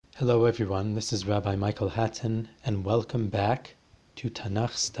Hello everyone, this is Rabbi Michael Hatton and welcome back to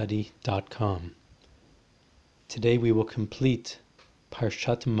TanachStudy.com. Today we will complete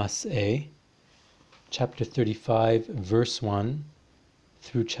Parshat Mas'eh, chapter 35, verse 1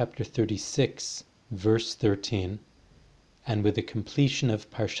 through chapter 36, verse 13. And with the completion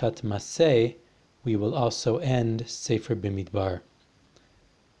of Parshat Mas'eh, we will also end Sefer Bimidbar.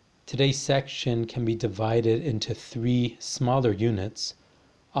 Today's section can be divided into three smaller units,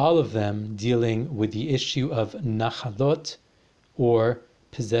 all of them dealing with the issue of nachalot, or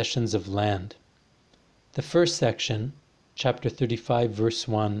possessions of land. The first section, chapter 35, verse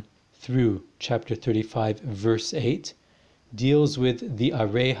 1 through chapter 35, verse 8, deals with the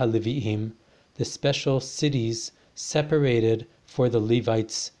Arei HaLevi'im, the special cities separated for the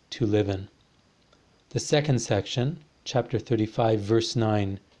Levites to live in. The second section, chapter 35, verse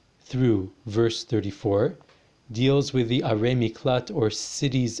 9 through verse 34, deals with the Arei Miklat, or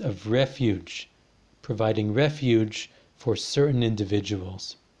cities of refuge, providing refuge for certain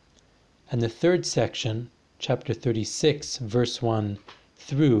individuals. And the third section, chapter 36, verse 1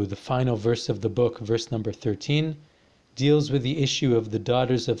 through the final verse of the book, verse number 13, deals with the issue of the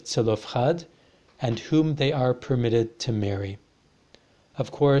daughters of Tzelofchad and whom they are permitted to marry.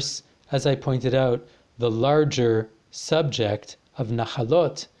 Of course, as I pointed out, the larger subject of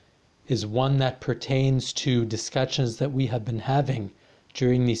Nachalot is one that pertains to discussions that we have been having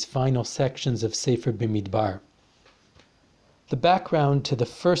during these final sections of Sefer Bimidbar. The background to the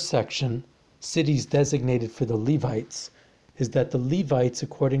first section, cities designated for the Levites, is that the Levites,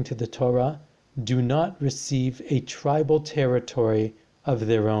 according to the Torah, do not receive a tribal territory of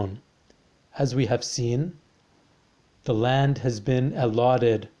their own. As we have seen, the land has been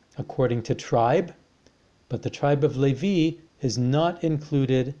allotted according to tribe, but the tribe of Levi is not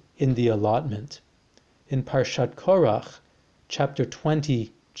included in the allotment. In Parshat Korach, chapter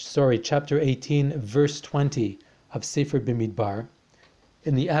 18, verse 20 of Sefer Bimidbar,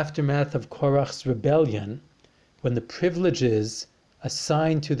 in the aftermath of Korach's rebellion, when the privileges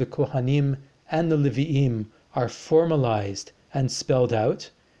assigned to the Kohanim and the Levi'im are formalized and spelled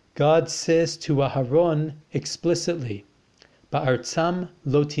out, God says to Aharon explicitly, Ba'artzam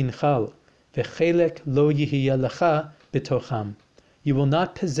lo tinchal, v'chelek lo yihiyeh lecha b'tocham. You will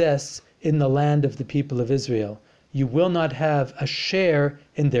not possess in the land of the people of Israel. You will not have a share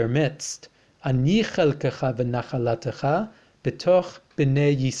in their midst. Ani chelkecha v'nachalatecha b'toch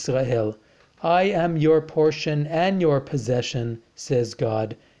b'nei Yisrael. I am your portion and your possession, says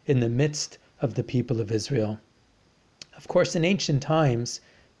God, in the midst of the people of Israel. Of course, in ancient times,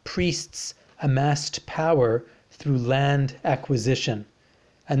 priests amassed power through land acquisition.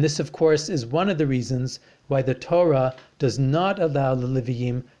 And this, of course, is one of the reasons why the Torah does not allow the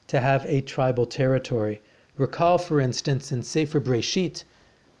Levi'im to have a tribal territory. Recall, for instance, in Sefer Breshit,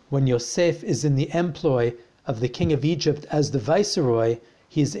 when Yosef is in the employ of the king of Egypt as the viceroy,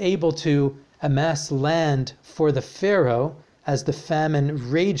 he is able to amass land for the Pharaoh as the famine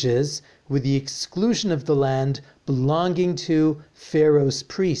rages, with the exclusion of the land belonging to Pharaoh's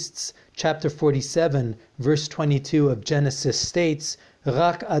priests. Chapter 47, verse 22 of Genesis states,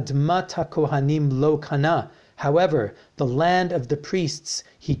 Rak admat hakohanim lo kana. However, the land of the priests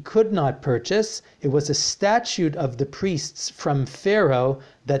he could not purchase. It was a statute of the priests from Pharaoh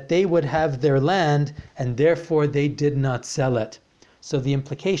that they would have their land, and therefore they did not sell it. So the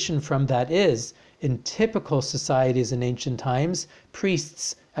implication from that is, in typical societies in ancient times,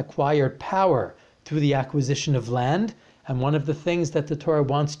 priests acquired power through the acquisition of land, and one of the things that the Torah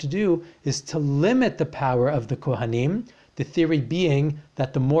wants to do is to limit the power of the Kohanim, the theory being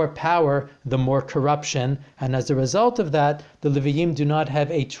that the more power, the more corruption, and as a result of that, the Levi'im do not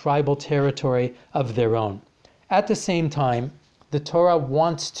have a tribal territory of their own. At the same time, the Torah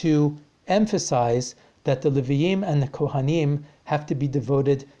wants to emphasize that the Levi'im and the Kohanim have to be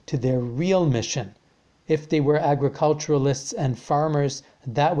devoted to their real mission. If they were agriculturalists and farmers,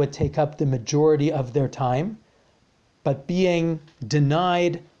 that would take up the majority of their time. But being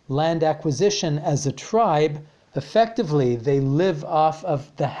denied land acquisition as a tribe, effectively they live off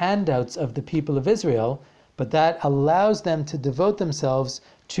of the handouts of the people of Israel, but that allows them to devote themselves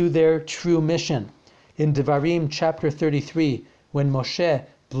to their true mission. In Devarim chapter 33, when Moshe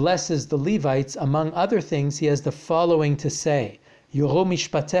blesses the Levites, among other things, he has the following to say, Yoro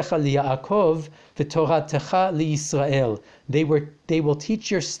mishpatecha liYaakov v'toratecha liYisrael. They will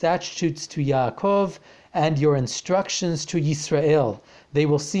teach your statutes to Yaakov and your instructions to Yisrael. They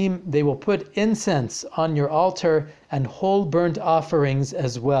will put incense on your altar and whole burnt offerings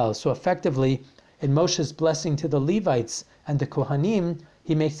as well. So effectively, in Moshe's blessing to the Levites and the Kohanim,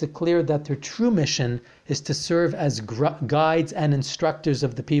 he makes it clear that their true mission is to serve as guides and instructors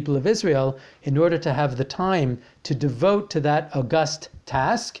of the people of Israel in order to have the time to devote to that august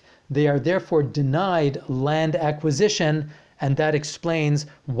task. They are therefore denied land acquisition, and that explains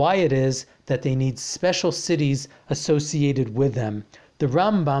why it is that they need special cities associated with them. The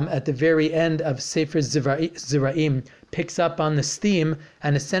Rambam at the very end of Sefer Ziraim picks up on this theme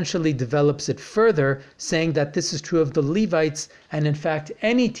and essentially develops it further, saying that this is true of the Levites, and in fact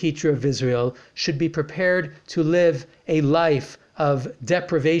any teacher of Israel should be prepared to live a life of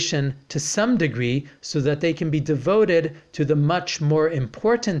deprivation to some degree so that they can be devoted to the much more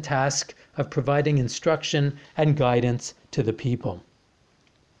important task of providing instruction and guidance to the people.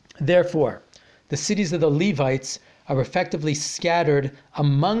 Therefore, the cities of the Levites are effectively scattered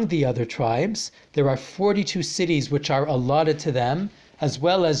among the other tribes. There are 42 cities which are allotted to them, as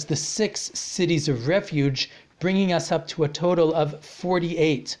well as the 6 cities of refuge, bringing us up to a total of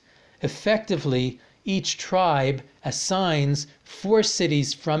 48. Effectively, each tribe assigns 4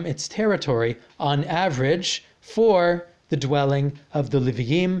 cities from its territory, on average, for the dwelling of the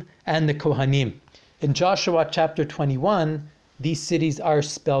Leviim and the Kohanim. In Joshua chapter 21, these cities are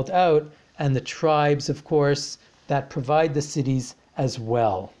spelled out, and the tribes, of course, that provide the cities as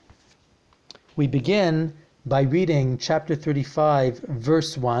well. We begin by reading chapter 35,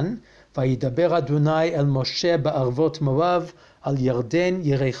 verse 1. Vayidaber Adonai el Moshe ba'arvot Moav al Yarden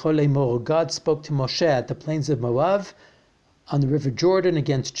Yerecho lemor. God spoke to Moshe at the plains of Moab on the river Jordan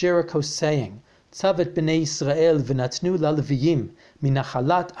against Jericho, saying, Tzavet b'nei Yisrael v'natnu la'leviyim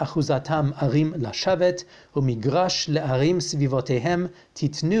minachalat achuzatam arim lashavet umigrash le'arim svivotehem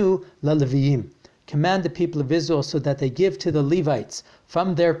titnu la'leviyim. Command the people of Israel so that they give to the Levites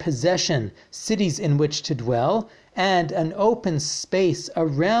from their possession cities in which to dwell, and an open space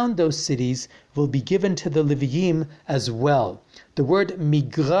around those cities will be given to the Leviim as well. The word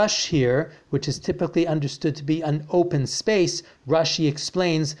migrash here, which is typically understood to be an open space, Rashi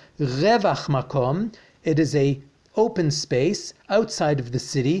explains, revach makom, it is a open space outside of the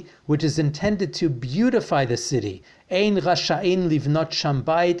city, which is intended to beautify the city. Ein rasha'in livnot sham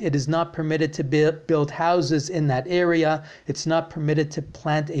bayit. It is not permitted to build houses in that area. It's not permitted to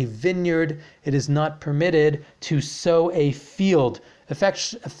plant a vineyard. It is not permitted to sow a field.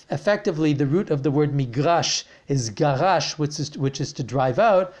 Effectively, the root of the word migrash is garash, which is to drive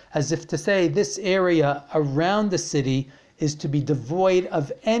out, as if to say this area around the city is to be devoid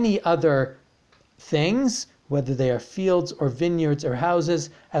of any other things, whether they are fields or vineyards or houses,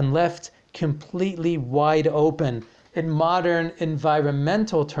 and left completely wide open. In modern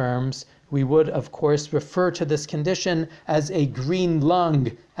environmental terms, we would, of course, refer to this condition as a green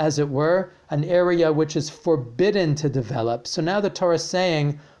lung, as it were, an area which is forbidden to develop. So now the Torah is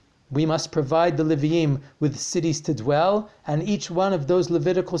saying we must provide the Leviim with cities to dwell, and each one of those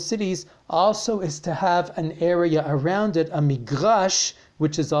Levitical cities also is to have an area around it, a migrash,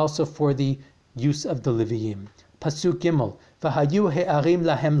 which is also for the use of the Leviim. Pasuk Gimel, V'hayu he'arim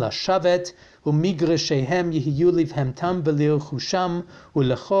lahem lashavet, u'migreshehem yehiyu livhemtam v'lirchusham,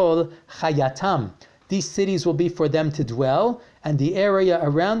 u'lechol chayatam. These cities will be for them to dwell, and the area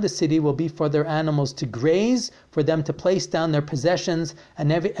around the city will be for their animals to graze, for them to place down their possessions,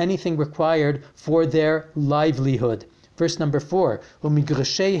 and anything required for their livelihood. Verse number 4,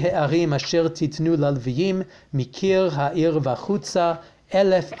 U'migreshe he'arim asher titnu lalviyim, mikir ha'ir v'chutza,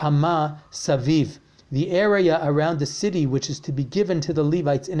 elef amma saviv. The area around the city which is to be given to the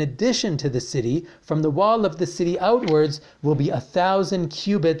Levites in addition to the city, from the wall of the city outwards, will be 1,000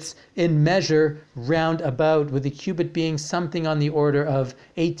 cubits in measure round about, with a cubit being something on the order of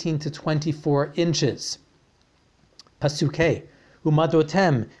 18 to 24 inches. Pasuk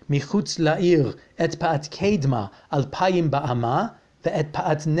Umadotem michutz la'ir et pa'at kedma alpayim ba'ama ve'et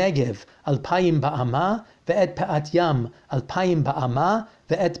pa'at negev alpayim ba'ama ve'et pa'at yam alpayim ba'ama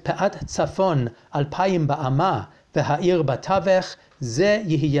ve'et pa'at tzafon alpayim ba'ama ve'ha'ir batavech ze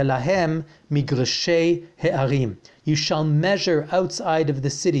yihiyeh lahem migreshe he'arim. You shall measure outside of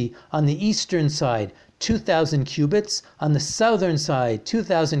the city on the eastern side 2,000 cubits, on the southern side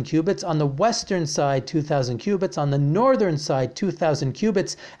 2,000 cubits, on the western side 2,000 cubits, on the northern side 2,000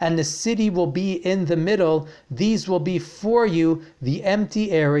 cubits, and the city will be in the middle. These will be for you the empty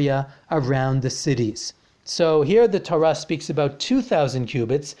area around the cities. So here the Torah speaks about 2,000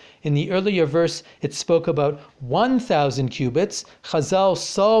 cubits. In the earlier verse, it spoke about 1,000 cubits. Chazal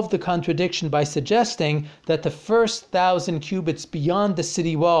solved the contradiction by suggesting that the first 1,000 cubits beyond the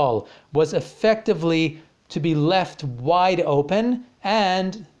city wall was effectively to be left wide open,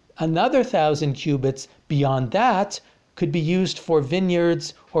 and another 1,000 cubits beyond that could be used for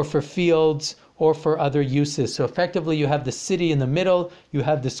vineyards or for fields or for other uses. So effectively you have the city in the middle, you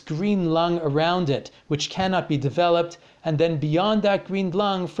have this green lung around it, which cannot be developed, and then beyond that green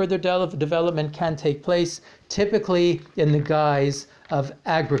lung, further development can take place, typically in the guise of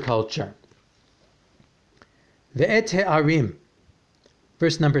agriculture. Ve'et he'arim,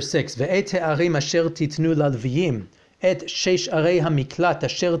 verse number 6, Ve'et he'arim asher titnu lalviyim, et shesh arei hamiklat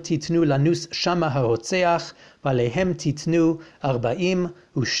asher titnu lanus shama harotzeach, v'alehem titnu arba'im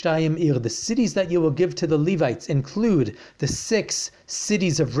ushtayim ir. The cities that you will give to the Levites include the 6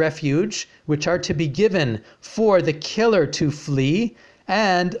 cities of refuge, which are to be given for the killer to flee,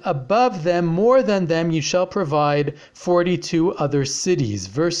 and above them, more than them, you shall provide 42 other cities.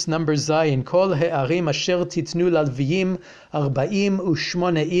 Verse number Zayin, Kol he'arim asher titnu lalviyim arba'im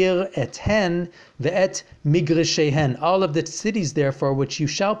ushmone ir et hen ve'et migreshehen. All of the cities, therefore, which you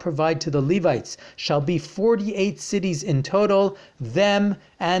shall provide to the Levites shall be 48 cities in total, them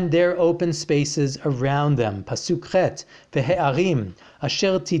and their open spaces around them. Pasuk chet, ve'he'arim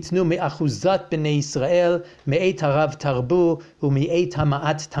asher titnu me'achuzat b'nei Yisrael me'et harav tarbu u'me'et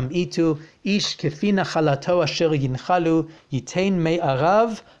hama'at tam'itu ish kefina chalato asher yinchalu yitain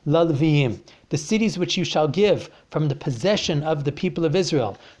me'arav lalviyim. The cities which you shall give from the possession of the people of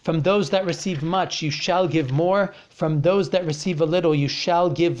Israel, from those that receive much you shall give more, from those that receive a little you shall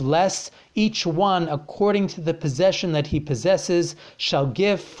give less. Each one according to the possession that he possesses shall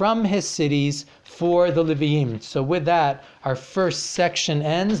give from his cities for the Leviim. So with that, our first section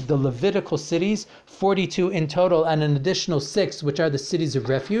ends, the Levitical cities, 42 in total, and an additional 6, which are the cities of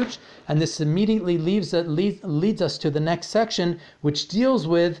refuge. And this immediately leads us to the next section, which deals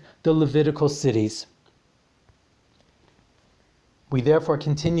with the Levitical cities. We therefore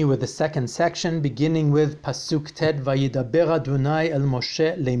continue with the second section, beginning with Pasuk Tet, Vayidaber Adonai el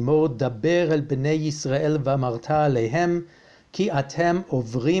Moshe lemor daber el bnei Yisrael v'amarta aleihem ki atem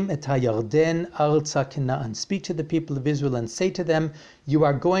ovrim et hayarden arza Canaan. Speak to the people of Israel and say to them, you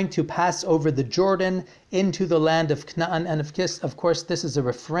are going to pass over the Jordan into the land of Canaan. And of course, this is a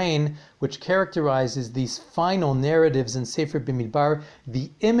refrain which characterizes these final narratives in Sefer Bimidbar,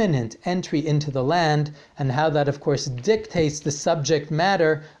 the imminent entry into the land, and how that, of course, dictates the subject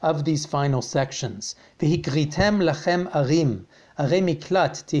matter of these final sections. V'hikritem lachem arim, arei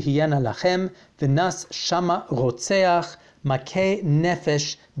miklat tihiyana lachem, v'nas shama rotzeach, makeh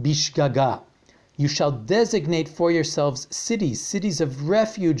nefesh bishgaga. You shall designate for yourselves cities, cities of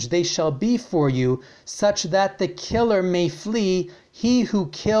refuge they shall be for you, such that the killer may flee, he who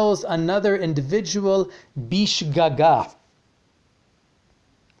kills another individual, bishgaga.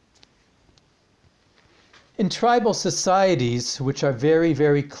 In tribal societies, which are very,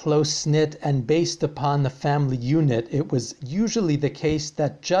 very close-knit and based upon the family unit, it was usually the case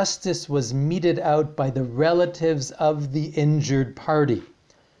that justice was meted out by the relatives of the injured party.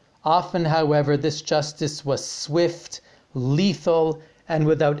 Often, however, this justice was swift, lethal, and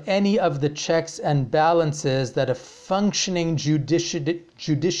without any of the checks and balances that a functioning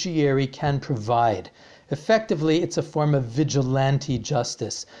judiciary can provide. Effectively, it's a form of vigilante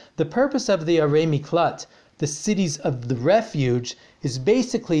justice. The purpose of the Arei Miklat, the cities of the refuge, is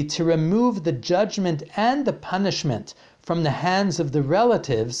basically to remove the judgment and the punishment from the hands of the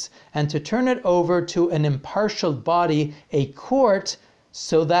relatives and to turn it over to an impartial body, a court,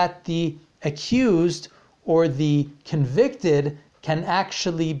 so that the accused or the convicted can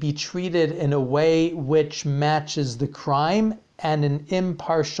actually be treated in a way which matches the crime and in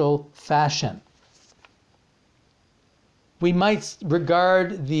impartial fashion. We might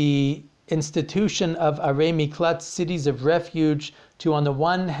regard the institution of Arei Miklat, cities of refuge, to on the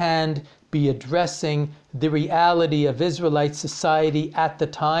one hand be addressing the reality of Israelite society at the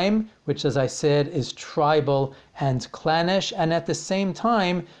time, which, as I said, is tribal and clannish, and at the same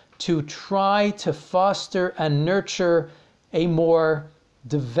time to try to foster and nurture a more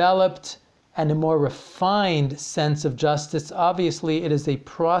developed and a more refined sense of justice. Obviously, it is a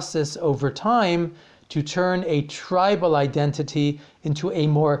process over time to turn a tribal identity into a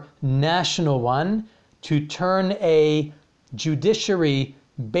more national one, to turn a judiciary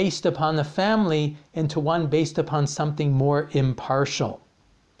based upon the family into one based upon something more impartial.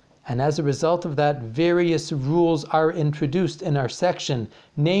 And as a result of that, various rules are introduced in our section,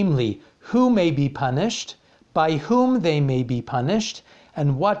 namely, who may be punished, by whom they may be punished,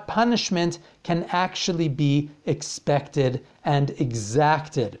 and what punishment can actually be expected and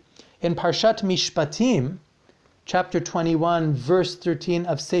exacted. In Parshat Mishpatim, chapter 21, verse 13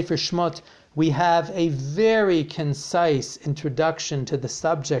 of Sefer Shmot, we have a very concise introduction to the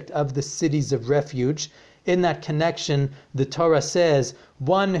subject of the cities of refuge. In that connection, the Torah says,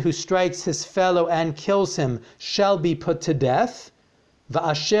 one who strikes his fellow and kills him shall be put to death.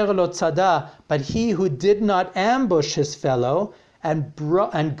 Va'asher lo tzada, but he who did not ambush his fellow,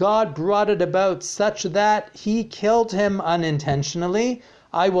 and God brought it about such that he killed him unintentionally,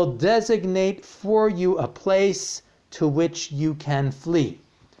 I will designate for you a place to which you can flee.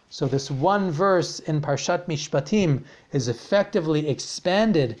 So this one verse in Parshat Mishpatim is effectively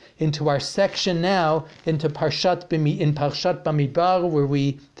expanded into our section now, into Parshat Bamidbar,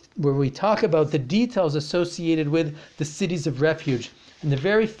 where we talk about the details associated with the cities of refuge. And the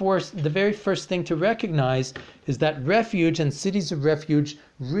very first thing to recognize is that refuge and cities of refuge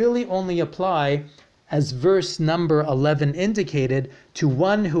really only apply, as verse number 11 indicated, to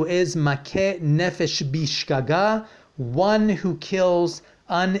one who is makeh nefesh bishgaga, one who kills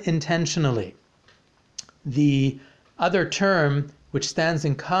unintentionally. The other term, which stands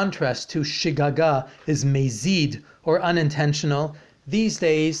in contrast to shigaga, is mezid, or unintentional. These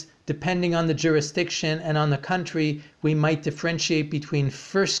days, depending on the jurisdiction and on the country, we might differentiate between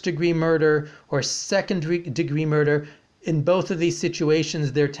first-degree murder or second-degree murder. In both of these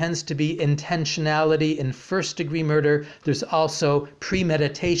situations, there tends to be intentionality. In first-degree murder, there's also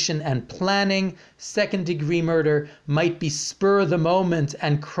premeditation and planning. Second-degree murder might be spur of the moment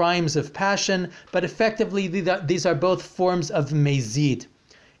and crimes of passion, but effectively these are both forms of mezid.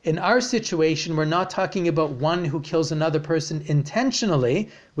 In our situation, we're not talking about one who kills another person intentionally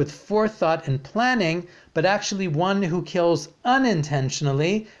with forethought and planning, but actually one who kills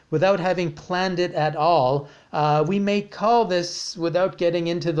unintentionally without having planned it at all. We may call this, without getting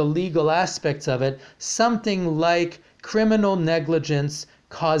into the legal aspects of it, something like criminal negligence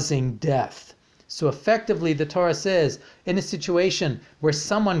causing death. So effectively, the Torah says, in a situation where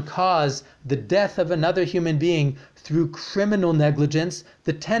someone caused the death of another human being through criminal negligence,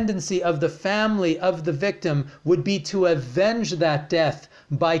 the tendency of the family of the victim would be to avenge that death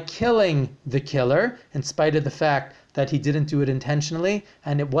by killing the killer, in spite of the fact that he didn't do it intentionally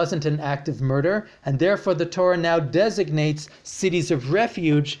and it wasn't an act of murder. And therefore the Torah now designates cities of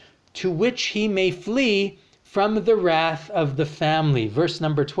refuge to which he may flee from the wrath of the family. Verse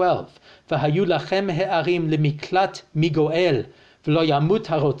number 12. V'hayu lachem he'arim lemiklat migoel, v'lo yamut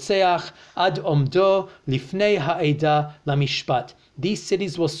harotzeach ad omdo lifnei ha'eda lamishpat. These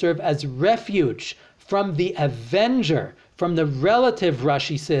cities will serve as refuge from the avenger, from the relative,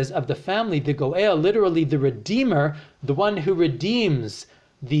 Rashi says, of the family, the goel, literally the redeemer, the one who redeems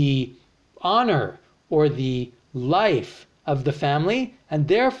the honor or the life of the family, and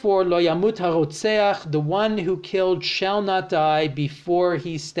therefore lo yamut harotzeach, the one who killed shall not die before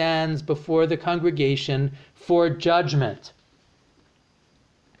he stands before the congregation for judgment.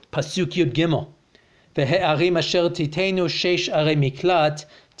 Pasuk Yud Gimel, v'he'arim asher titenu sheish arei miklat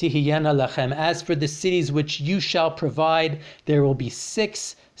tihiyena lachem. As for the cities which you shall provide, there will be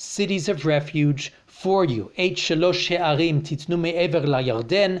 6 cities of refuge for you. 8 shalosh he'arim titnu me'ever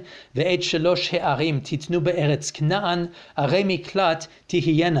la'Yarden, ve'et shalosh he'arim titnu be'eretz Kna'an, arei miklat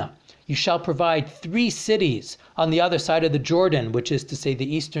tihiyena. You shall provide 3 cities on the other side of the Jordan, which is to say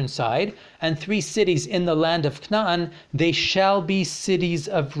the eastern side, and 3 cities in the land of Canaan. They shall be cities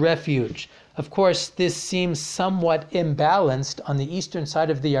of refuge. Of course, this seems somewhat imbalanced. On the eastern side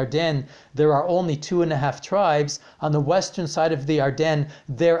of the Ardennes, there are only 2.5 tribes. On the western side of the Ardennes,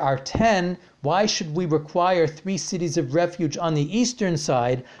 there are 10. Why should we require 3 cities of refuge on the eastern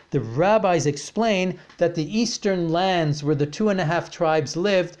side? The rabbis explain that the eastern lands where the 2.5 tribes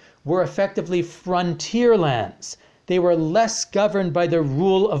lived were effectively frontier lands. They were less governed by the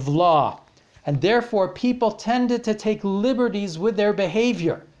rule of law, and therefore people tended to take liberties with their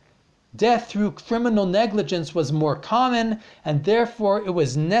behavior. Death through criminal negligence was more common, and therefore it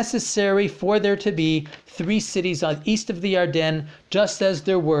was necessary for there to be 3 cities on east of the Ardennes, just as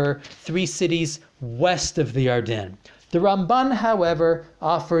there were 3 cities west of the Ardennes. The Ramban, however,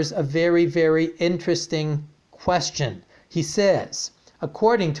 offers a very, very interesting question. He says,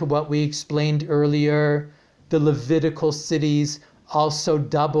 according to what we explained earlier, the Levitical cities also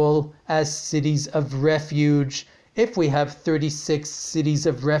double as cities of refuge. If we have 36 cities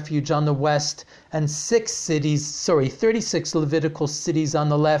of refuge on the west and 36 Levitical cities on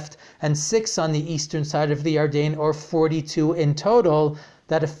the left and 6 on the eastern side of the Ardennes, or 42 in total,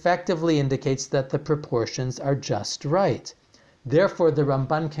 that effectively indicates that the proportions are just right. Therefore, the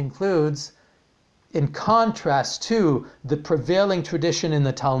Ramban concludes, in contrast to the prevailing tradition in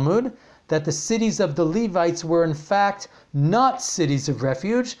the Talmud, that the cities of the Levites were in fact not cities of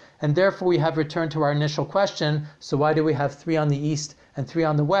refuge, and therefore we have returned to our initial question, so why do we have 3 on the east and 3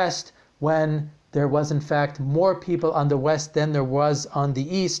 on the west when there was in fact more people on the west than there was on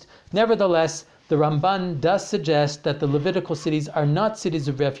the east? Nevertheless, the Ramban does suggest that the Levitical cities are not cities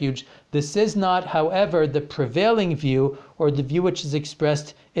of refuge. This is not, however, the prevailing view or the view which is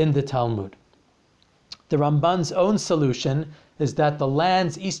expressed in the Talmud. The Ramban's own solution is that the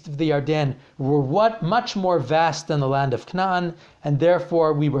lands east of the Yarden were much more vast than the land of Canaan, and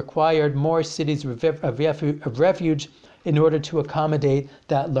therefore we required more cities of refuge in order to accommodate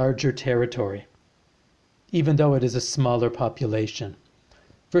that larger territory, even though it is a smaller population.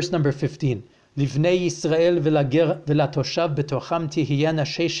 Verse number 15. Livnei Yisrael velatoshav betocham tihiyena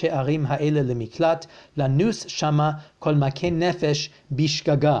shesh she'arim ha'ele lemiklat lanus shama kol maken nefesh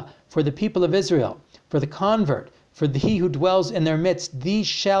bishgaga. For the people of Israel, for the convert, for he who dwells in their midst, these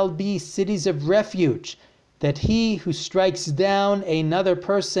shall be cities of refuge, that he who strikes down another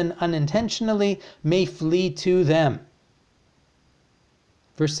person unintentionally may flee to them.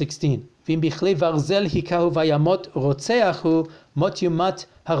 Verse 16.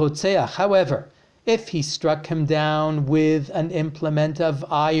 However, if he struck him down with an implement of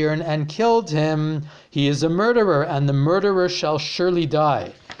iron and killed him, he is a murderer, and the murderer shall surely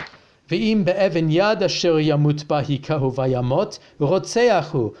die. If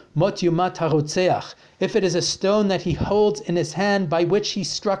it is a stone that he holds in his hand by which he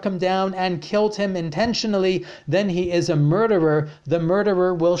struck him down and killed him intentionally, then he is a murderer. The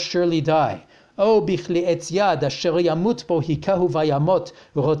murderer will surely die. Or if it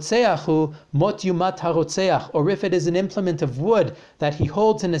is an implement of wood that he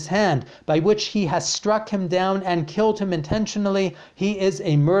holds in his hand by which he has struck him down and killed him intentionally, he is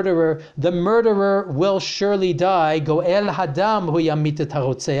a murderer. The murderer will surely die. Goel hadam hu yamit et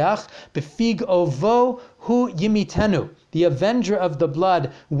harotzeach, befig ovo hu yimitenu. The avenger of the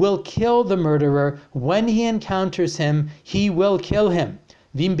blood will kill the murderer. When he encounters him, he will kill him.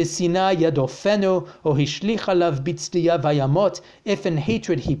 If in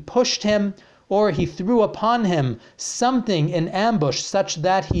hatred he pushed him, or he threw upon him something in ambush such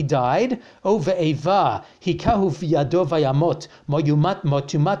that he died, or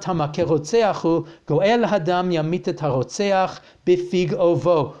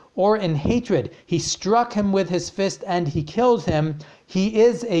in hatred he struck him with his fist and he killed him, he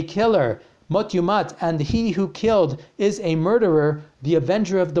is a killer. Mot yumat, and he who killed is a murderer. The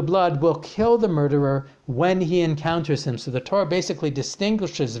avenger of the blood will kill the murderer when he encounters him. So the Torah basically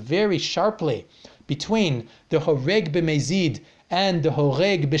distinguishes very sharply between the horeg b'mezid and the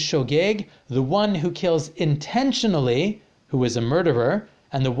horeg b'shogeg, the one who kills intentionally, who is a murderer,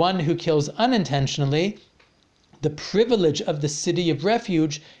 and the one who kills unintentionally. The privilege of the city of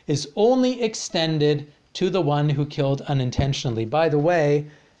refuge is only extended to the one who killed unintentionally. By the way,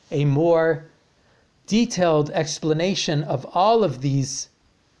 a more detailed explanation of all of these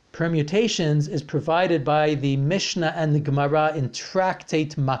permutations is provided by the Mishnah and the Gemara in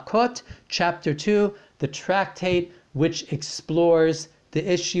Tractate Makot, chapter 2, the tractate which explores the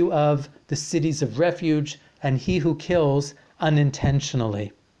issue of the cities of refuge and he who kills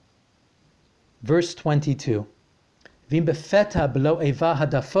unintentionally. Verse 22. Vim befeta below eva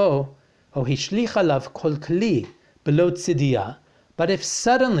hadafo, o hishlich alav kol kli below tzidia. But if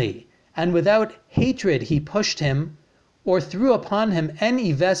suddenly and without hatred he pushed him, or threw upon him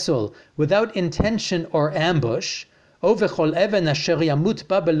any vessel without intention or ambush, or any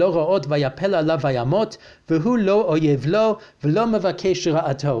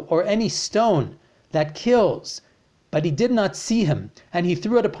stone that kills, but he did not see him, and he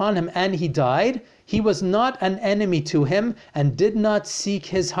threw it upon him and he died, he was not an enemy to him and did not seek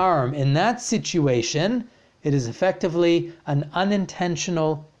his harm. In that situation, it is effectively an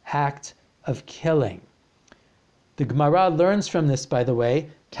unintentional act of killing. The Gemara learns from this, by the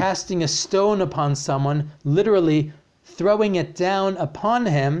way, casting a stone upon someone, literally throwing it down upon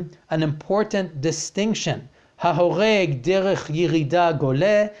him, an important distinction. Hahoreg derech yirida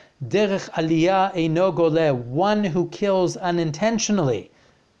gole, derech aliyah eino gole. One who kills unintentionally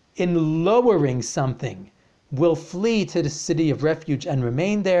in lowering something will flee to the city of refuge and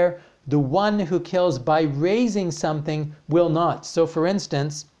remain there. The one who kills by raising something will not. So for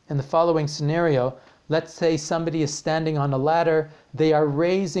instance, in the following scenario, let's say somebody is standing on a ladder, they are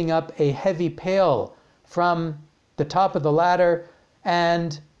raising up a heavy pail from the top of the ladder,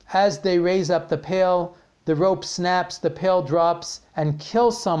 and as they raise up the pail, the rope snaps, the pail drops, and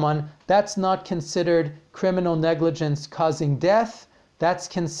kills someone. That's not considered criminal negligence causing death. That's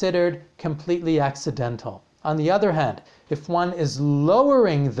considered completely accidental. On the other hand, if one is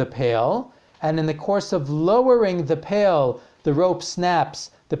lowering the pail, and in the course of lowering the pail, the rope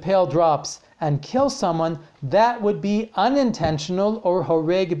snaps, the pail drops, and kills someone, that would be unintentional or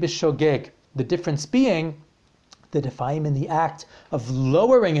horeg b'shogeg. The difference being that if I am in the act of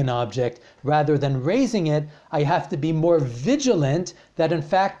lowering an object rather than raising it, I have to be more vigilant that in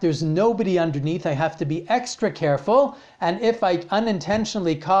fact there's nobody underneath. I have to be extra careful. And if I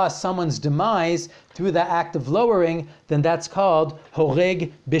unintentionally cause someone's demise through the act of lowering, then that's called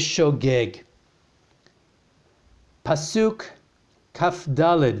horeg bishogeg. Pasuk Kaf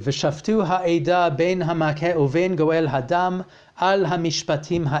Dalid, V'shaftu ha'eda ben hamakeh uven goel hadam al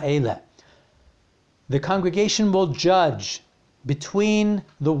hamishpatim ha'ele. The congregation will judge between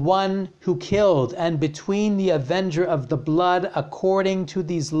the one who killed and between the avenger of the blood according to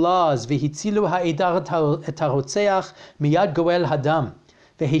these laws. V'hitzilu ha'eda et harotzeach miyad goel hadam.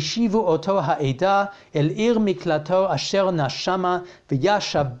 V'heshivu oto ha'eda el ir miklato asher nashama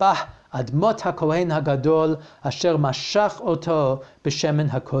v'yashav bah Admot HaKohen HaGadol Asher Mashach Oto B'Shemen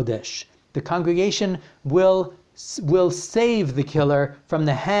HaKodesh. The congregation will save the killer from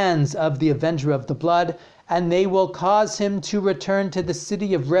the hands of the avenger of the blood, and they will cause him to return to the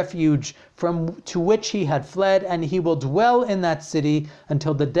city of refuge to which he had fled, and he will dwell in that city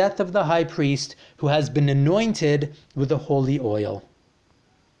until the death of the high priest who has been anointed with the holy oil.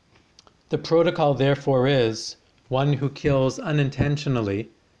 The protocol, therefore, is one who kills unintentionally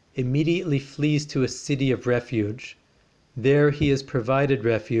immediately flees to a city of refuge. There he is provided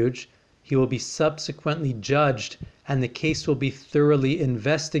refuge. He will be subsequently judged, and the case will be thoroughly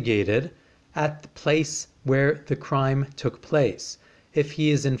investigated at the place where the crime took place. If he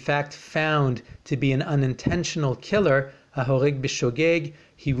is in fact found to be an unintentional killer, a horeg bishogeg,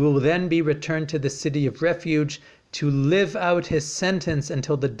 he will then be returned to the city of refuge to live out his sentence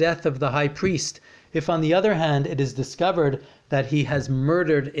until the death of the high priest. If, on the other hand, it is discovered that he has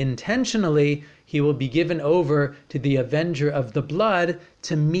murdered intentionally, he will be given over to the avenger of the blood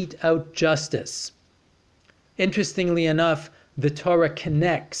to mete out justice. Interestingly enough, the Torah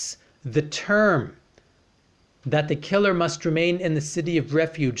connects the term that the killer must remain in the city of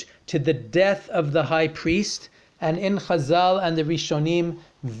refuge to the death of the high priest, and in Chazal and the Rishonim,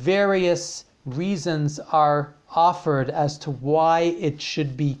 various reasons are offered as to why it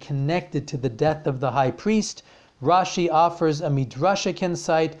should be connected to the death of the high priest. Rashi offers a midrashic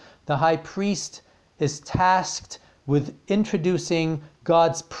insight. The high priest is tasked with introducing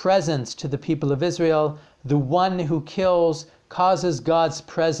God's presence to the people of Israel. The one who kills causes God's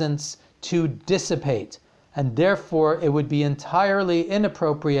presence to dissipate, and therefore it would be entirely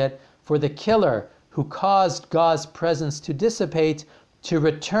inappropriate for the killer who caused God's presence to dissipate to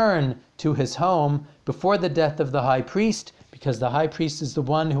return to his home before the death of the high priest, because the high priest is the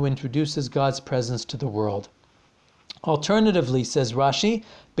one who introduces God's presence to the world. Alternatively, says Rashi,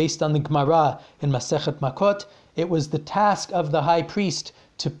 based on the Gemara in Masechet Makot, it was the task of the high priest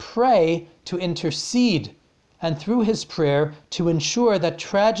to pray, to intercede, and through his prayer to ensure that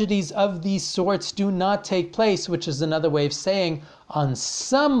tragedies of these sorts do not take place, which is another way of saying, on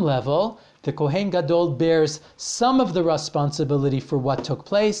some level, the Kohen Gadol bears some of the responsibility for what took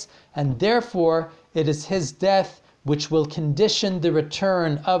place, and therefore it is his death which will condition the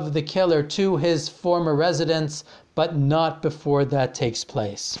return of the killer to his former residence, but not before that takes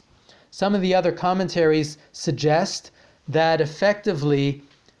place. Some of the other commentaries suggest that effectively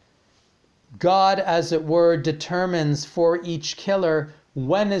God, as it were, determines for each killer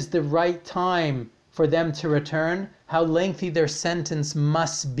when is the right time for them to return, how lengthy their sentence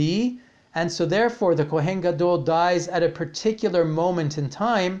must be, and so therefore the Kohen Gadol dies at a particular moment in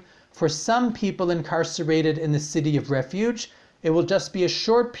time. For some people incarcerated in the city of refuge, it will just be a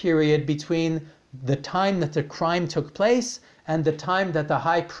short period between the time that the crime took place and the time that the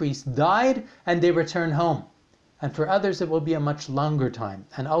high priest died, and they return home. And for others, it will be a much longer time.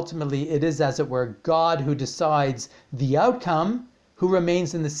 And ultimately, it is, as it were, God who decides the outcome, who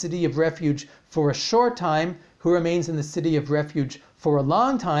remains in the city of refuge for a short time, who remains in the city of refuge for a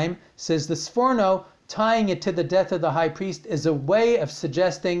long time. Says the Sforno, tying it to the death of the high priest is a way of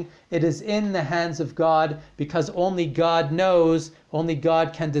suggesting it is in the hands of God, because only God knows, only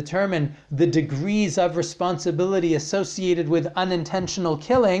God can determine the degrees of responsibility associated with unintentional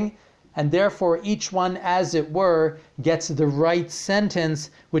killing, and therefore each one, as it were, gets the right sentence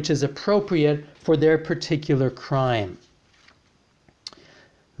which is appropriate for their particular crime.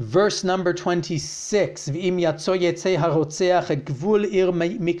 Verse number 26, V'im yatzo yetzei harotzeach et gvul ir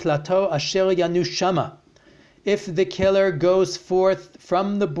miklato asher yanu shama. If the killer goes forth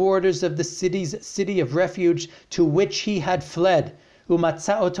from the borders of the city of refuge to which he had fled,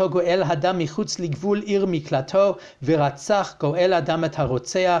 umatza oto goel hadam michutz ligvul ir miklato, v'ratzach goel adam et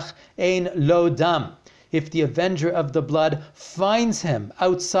harotzeach, ein lo dam. If the avenger of the blood finds him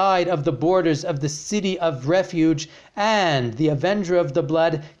outside of the borders of the city of refuge, and the avenger of the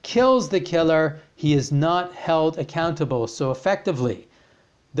blood kills the killer, he is not held accountable. So effectively,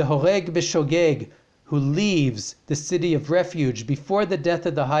 the Horeg B'Shogeg, who leaves the city of refuge before the death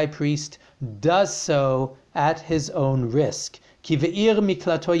of the high priest, does so at his own risk. Ki ve'ir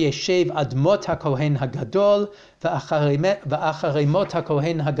miklato yeshev ad mot hakohen hagadol, va'acharei mot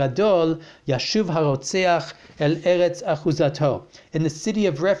hakohen hagadol yashuv harotzeach el eretz achuzato. In the city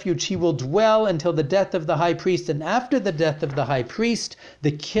of refuge he will dwell until the death of the high priest, and after the death of the high priest,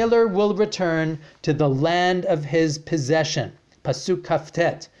 the killer will return to the land of his possession. Pasuk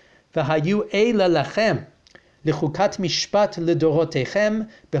Kaftet. V'hayu eila lachem lichukat mishpat lidorotechem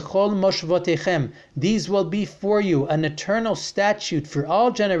bechol moshvotechem. These will be for you an eternal statute for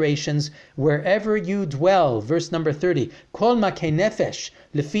all generations wherever you dwell. Verse number 30. Kol makei nefesh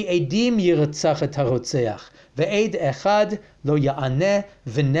lefi edim yirtzach et harotzeach ve'ed echad lo ya'aneh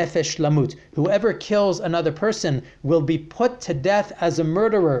v'nefesh lamut. Whoever kills another person will be put to death as a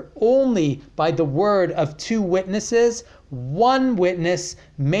murderer only by the word of two witnesses. One witness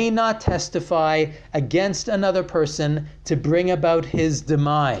may not testify against another person to bring about his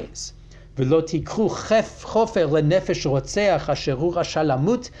demise. You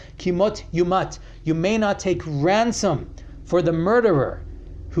may not take ransom for the murderer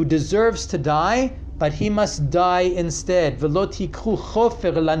who deserves to die, but he must die instead. El ir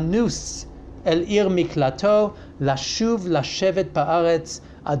miklato lashuv lashevet ba'aretz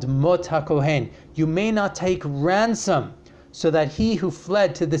admot hakohen. You may not take ransom so that he who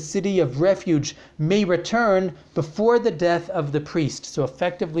fled to the city of refuge may return before the death of the priest. So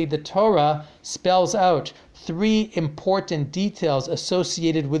effectively, the Torah spells out three important details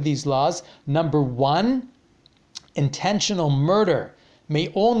associated with these laws. Number one, intentional murder may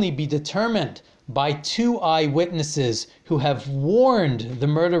only be determined by two eyewitnesses who have warned the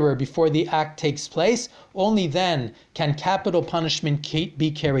murderer before the act takes place. Only then can capital punishment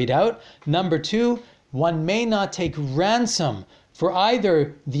be carried out. Number two, one may not take ransom for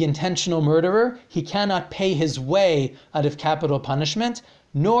either the intentional murderer, he cannot pay his way out of capital punishment,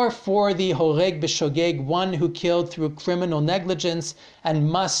 nor for the Horeg B'Shogeg, one who killed through criminal negligence and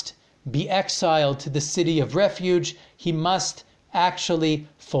must be exiled to the city of refuge. He must actually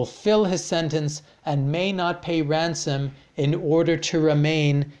fulfill his sentence and may not pay ransom in order to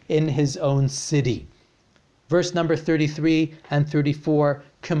remain in his own city. Verse number 33 and 34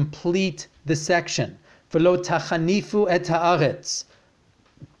 complete the section. V'lo tachanifu et haaretz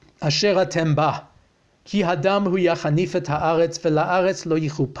asher atem ba, ki hadam hu yachanif et haaretz v'laaretz lo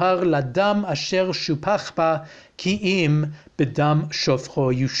yichupar ladam asher shupach ba ki im bedam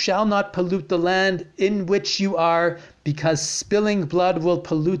shofcho. You shall not pollute the land in which you are, because spilling blood will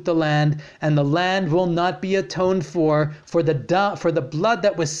pollute the land, and the land will not be atoned for the blood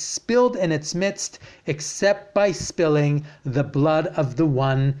that was spilled in its midst, except by spilling the blood of the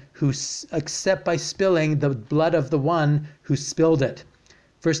one who spilled it.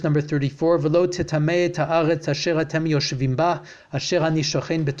 Verse number 34, V'lo tetameh ta'aretz asher atem yoshvim ba, asher ani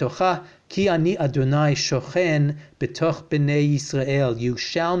shochen betocha, ki ani Adonai shochen betoch b'nei Yisrael. You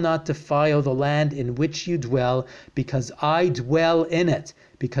shall not defile the land in which you dwell, because I dwell in it,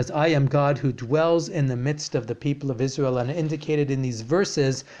 because I am God who dwells in the midst of the people of Israel. And indicated in these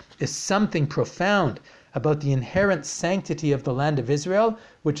verses is something profound about the inherent sanctity of the land of Israel,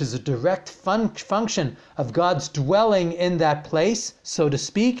 which is a direct function of God's dwelling in that place, so to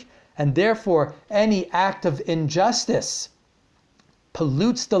speak, and therefore any act of injustice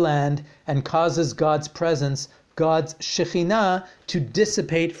pollutes the land and causes God's presence, God's Shekhinah, to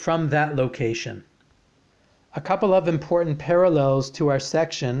dissipate from that location. A couple of important parallels to our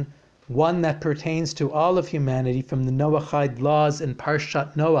section, one that pertains to all of humanity from the Noachide laws in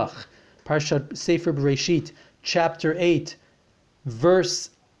Parshat Noach, Parshat Sefer Bereshit, chapter 8, verse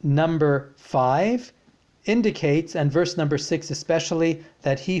number 5, indicates, and verse number 6 especially,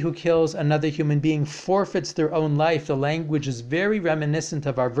 that he who kills another human being forfeits their own life. The language is very reminiscent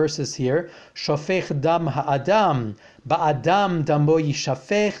of our verses here. Shofech dam ha'adam, ba'adam damo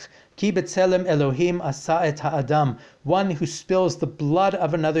yishafech, ki b'tzelem Elohim asa et ha'adam. One who spills the blood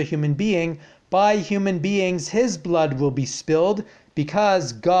of another human being, by human beings his blood will be spilled,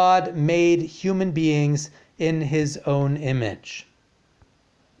 because God made human beings in his own image.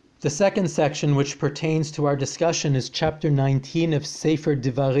 The second section, which pertains to our discussion, is chapter 19 of Sefer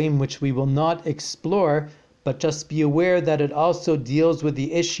Devarim, which we will not explore, but just be aware that it also deals with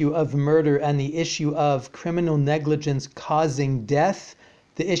the issue of murder and the issue of criminal negligence causing death,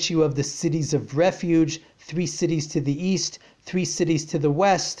 the issue of the cities of refuge, 3 cities to the east, 3 cities to the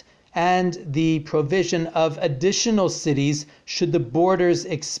west, and the provision of additional cities should the borders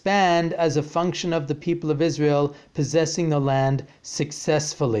expand as a function of the people of Israel possessing the land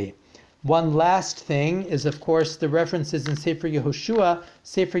successfully. One last thing is, of course, the references in Sefer Yehoshua.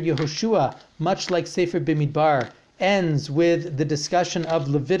 Sefer Yehoshua, much like Sefer Bimidbar, ends with the discussion of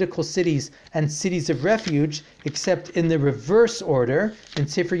Levitical cities and cities of refuge, except in the reverse order. In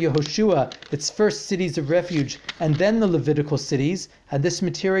Sefer Yehoshua, it's first cities of refuge and then the Levitical cities. And this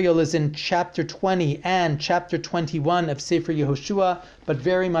material is in chapter 20 and chapter 21 of Sefer Yehoshua, but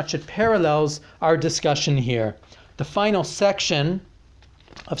very much it parallels our discussion here. The final section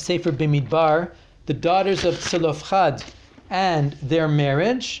of Sefer Bimidbar, the daughters of Tzelofchad and their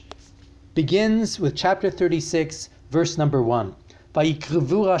marriage, begins with chapter 36, verse number 1.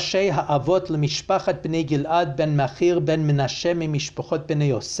 ויקרבו ראשי האבות למשפחת בני גלעד בן מכיר בן מנשה ממשפחות בני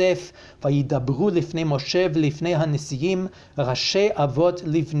יוסף וידברו לפני משה ולפני הנשיאים ראשי אבות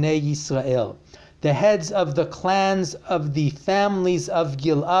לבני ישראל. The heads of the clans of the families of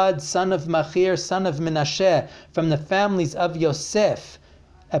Gilad, son of Machir, son of Menashe, from the families of Yosef,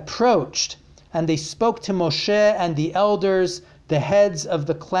 approached, and they spoke to Moshe and the elders, the heads of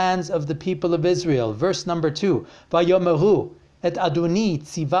the clans of the people of Israel. Verse number 2. Vayomeru et Adoni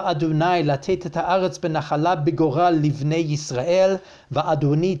tziva Adonai latet et haaretz benachala begoral livnei Yisrael,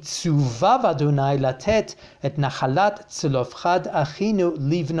 va'Adoni tzuvav Adonai latet et nachalat Tzelofchad achinu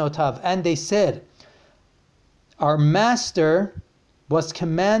livnotav. And they said, our master was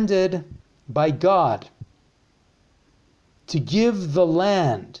commanded by God to give the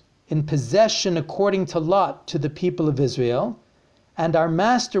land in possession according to Lot to the people of Israel, and our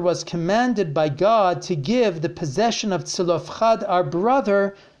master was commanded by God to give the possession of Tzelofchad, our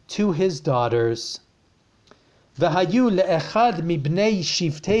brother, to his daughters. V'hayu le'echad mibnei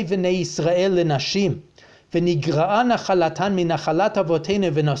shivtei v'nei Yisrael lenashim, v'nigra'a nachalatan minachalat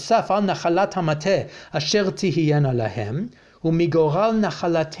avotenu v'nosaf al nachalat hamate asher tihiyena lahem, u'migoral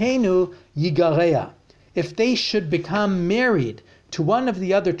nachalatenu yigareya. If they should become married to one of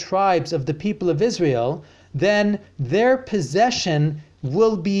the other tribes of the people of Israel, then their possession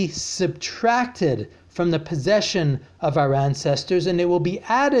will be subtracted from the possession of our ancestors, and it will be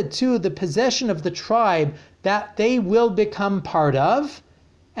added to the possession of the tribe that they will become part of,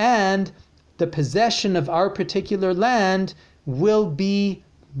 and the possession of our particular land will be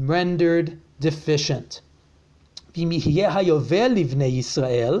rendered deficient. ואם יהיה היובל לבני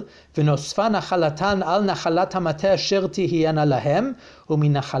ישראל, ונוספה נחלתן על נחלת המטה אשר תהיינה להם,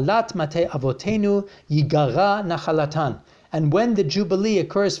 ומנחלת מטה אבותינו ייגרע נחלתן. And when the Jubilee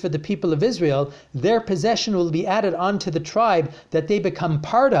occurs for the people of Israel, their possession will be added onto the tribe that they become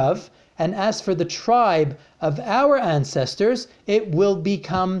part of, and as for the tribe of our ancestors, it will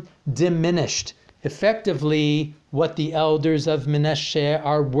become diminished. Effectively, what the elders of Menashe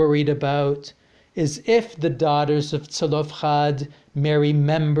are worried about is if the daughters of Tzelofchad marry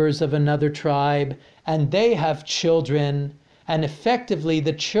members of another tribe and they have children, and effectively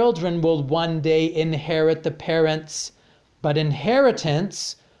the children will one day inherit the parents, but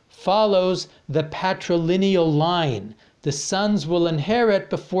inheritance follows the patrilineal line. The sons will inherit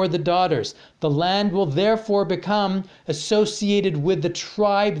before the daughters. The land will therefore become associated with the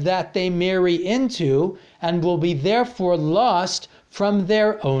tribe that they marry into and will be therefore lost from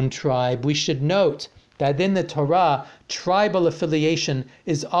their own tribe. We should note that in the Torah, tribal affiliation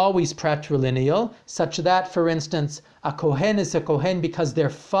is always patrilineal, such that, for instance, a Kohen is a Kohen because their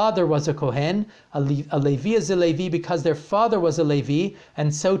father was a Kohen, a Levi is a Levi because their father was a Levi,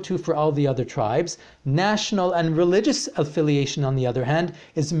 and so too for all the other tribes. National and religious affiliation, on the other hand,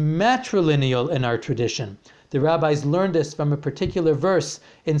 is matrilineal in our tradition. The rabbis learned this from a particular verse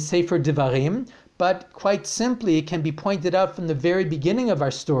in Sefer Devarim, but quite simply it can be pointed out from the very beginning of our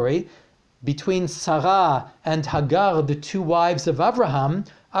story. Between Sarah and Hagar, the two wives of Abraham,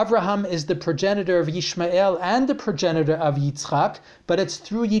 Abraham is the progenitor of Yishmael and the progenitor of Yitzchak, but it's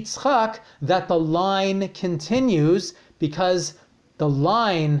through Yitzchak that the line continues, because the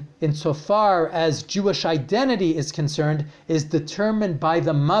line, insofar as Jewish identity is concerned, is determined by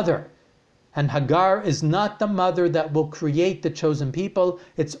the mother. And Hagar is not the mother that will create the chosen people,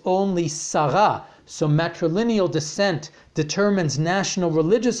 it's only Sarah. So matrilineal descent determines national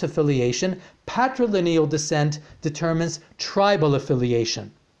religious affiliation, patrilineal descent determines tribal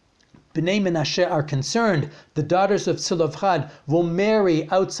affiliation. Bnei Menashe are concerned the daughters of Tzelofchad will marry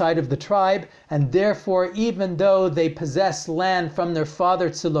outside of the tribe, and therefore even though they possess land from their father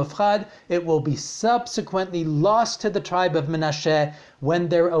Tzelofchad, it will be subsequently lost to the tribe of Menashe when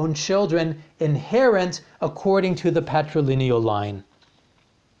their own children inherit according to the patrilineal line.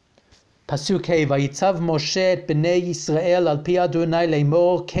 Pasuk Hey, Vayitzav Moshe et bnei Yisrael al pi Adonai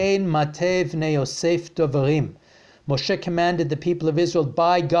leimor kein mateh vnei Yosef dovarim. Moshe commanded the people of Israel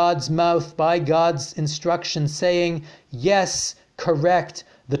by God's mouth, by God's instruction, saying, yes, correct,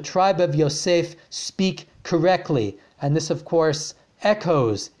 the tribe of Yosef speak correctly. And this, of course,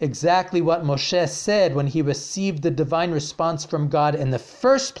 echoes exactly what Moshe said when he received the divine response from God in the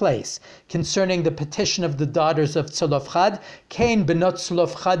first place concerning the petition of the daughters of Tzlofchad, Kain benot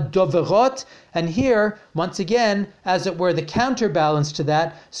Tzlofchad doverot. And here, once again, as it were the counterbalance to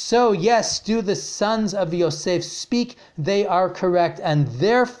that, so yes, do the sons of Yosef speak, they are correct. And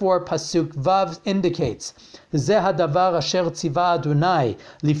therefore, Pasuk Vav indicates, Zeh hadavar asher tziva Adonai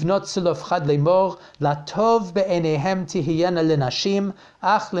livnot Tzlofchad lemor latov be'enehem tihiyena lenashim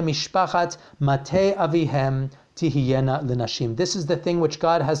ach lemishpachat matei avihem tihiyena lenashim. This is the thing which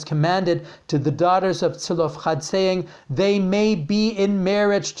God has commanded to the daughters of Tzlofchad, saying, they may be in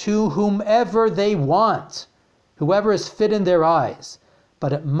marriage to whomever they want, whoever is fit in their eyes,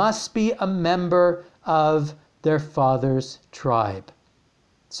 but it must be a member of their father's tribe.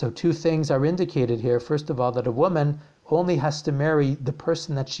 So two things are indicated here. First of all, that a woman only has to marry the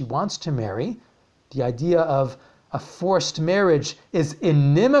person that she wants to marry. The idea of a forced marriage is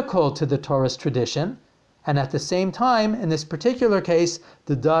inimical to the Torah's tradition. And at the same time, in this particular case,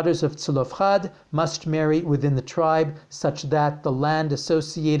 the daughters of Tzlofchad must marry within the tribe such that the land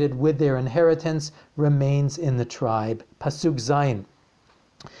associated with their inheritance remains in the tribe. Pasuk Zayin.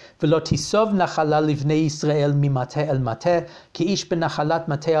 ולא תיסוב נחלה לבני ישראל ממטה אל מטה, כי איש בנחלת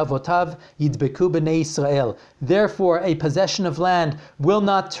מטה אבותיו ידבקו בני ישראל. Therefore, a possession of land will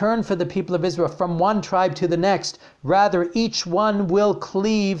not turn for the people of Israel from one tribe to the next. Rather, each one will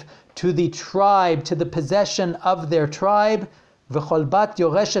cleave to the tribe, to the possession of their tribe. וכל בת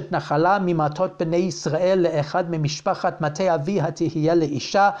יורשת נחלה ממטות בני ישראל לאחד ממשפחת מטה אביה תהיה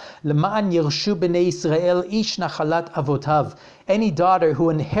לאישה, למען ירשו בני ישראל איש נחלת אבותיו. Any daughter who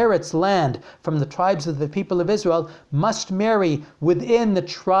inherits land from the tribes of the people of Israel must marry within the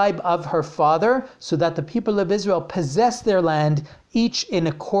tribe of her father, so that the people of Israel possess their land, each in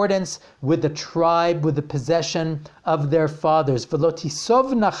accordance with the tribe, with the possession of their fathers. ולא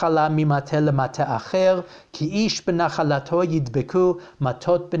תיסוב נחלה ממטה למטה אחר, כי איש בנחלתו ידבקו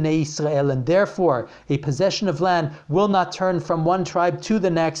מטות בני ישראל. And therefore, a possession of land will not turn from one tribe to the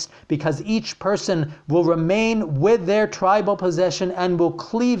next, because each person will remain with their tribal possession and will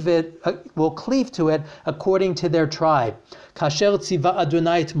cleave to it according to their tribe. Kasher tziva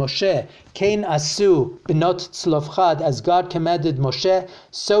Adonai et Moshe, Kain asu benot Tzlofchad, as God commanded Moshe,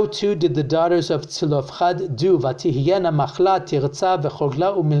 so too did the daughters of Tzlofchad do. Vatihiyena machla tirza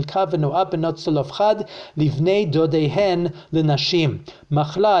v'chogla umilka v'noa benot Tzlofchad livnei dodehen lenashim.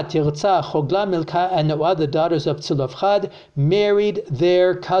 Machla, tirza, chogla, milka, and noa, the daughters of Tzlofchad, married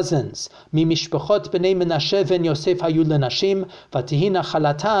their cousins. Mimishpachot b'nei Menashe ven Yosef hayu lenashim, vatihina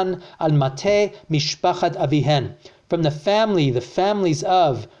chalatan al mateh mishpachat avihen. From the families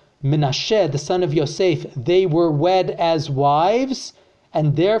of Menashe, the son of Yosef, they were wed as wives,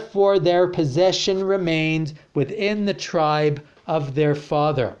 and therefore their possession remained within the tribe of their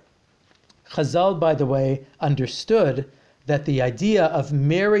father. Chazal, by the way, understood that the idea of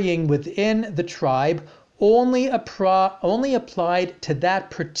marrying within the tribe only applied to that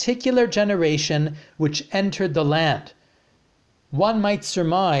particular generation which entered the land. One might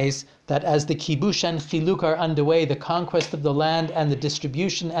surmise that as the kibush and chiluk are underway, the conquest of the land and the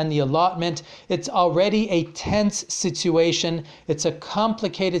distribution and the allotment, it's already a tense situation. It's a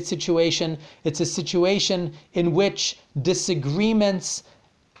complicated situation. It's a situation in which disagreements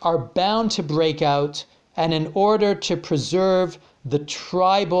are bound to break out, and in order to preserve the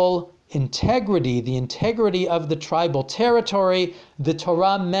tribal integrity, the integrity of the tribal territory, the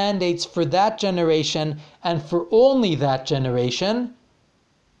Torah mandates for that generation, and for only that generation,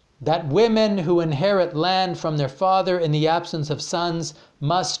 that women who inherit land from their father in the absence of sons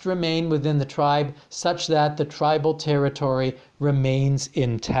must remain within the tribe, such that the tribal territory remains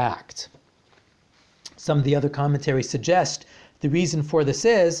intact. Some of the other commentaries suggest the reason for this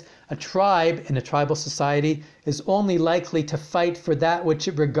is a tribe in a tribal society is only likely to fight for that which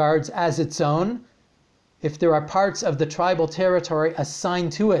it regards as its own. If there are parts of the tribal territory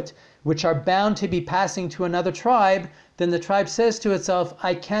assigned to it which are bound to be passing to another tribe, then the tribe says to itself,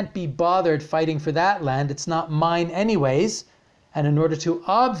 I can't be bothered fighting for that land, it's not mine anyways. And in order to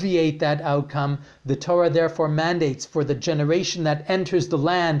obviate that outcome, the Torah therefore mandates for the generation that enters the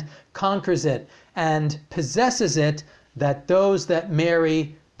land, conquers it, and possesses it, that those that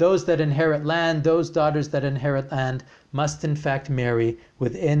marry, those that inherit land, those daughters that inherit land, must in fact marry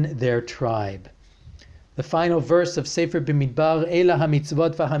within their tribe. The final verse of Sefer Bimidbar, Ela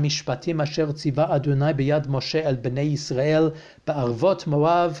hamitzvot v'hamishpatim asher tziva Adonai b'yad Moshe el bnei Yisrael ba'arvot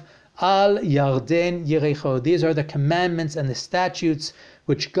Moav al Yarden Yericho. These are the commandments and the statutes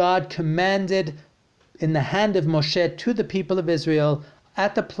which God commanded in the hand of Moshe to the people of Israel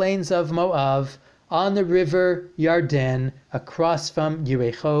at the plains of Moav, on the river Yarden, across from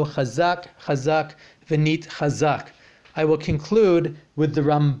Yericho. Chazak, Chazak, Venit Chazak. I will conclude with the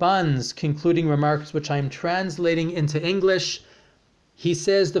Ramban's concluding remarks, which I am translating into English. He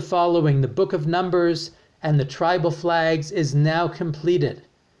says the following: the book of Numbers and the tribal flags is now completed.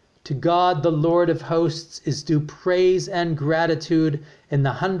 To God, the Lord of hosts, is due praise and gratitude in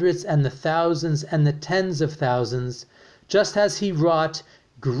the hundreds and the thousands and the tens of thousands, just as he wrought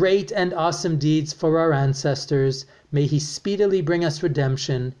great and awesome deeds for our ancestors. May he speedily bring us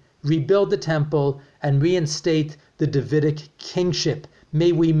redemption, rebuild the temple, and reinstate the Davidic kingship.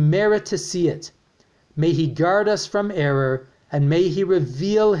 May we merit to see it. May he guard us from error, and may he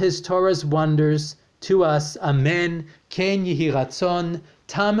reveal his Torah's wonders to us. Amen. Ken Yehi Ratzon.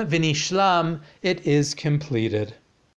 Tam v'nishlam. It is completed.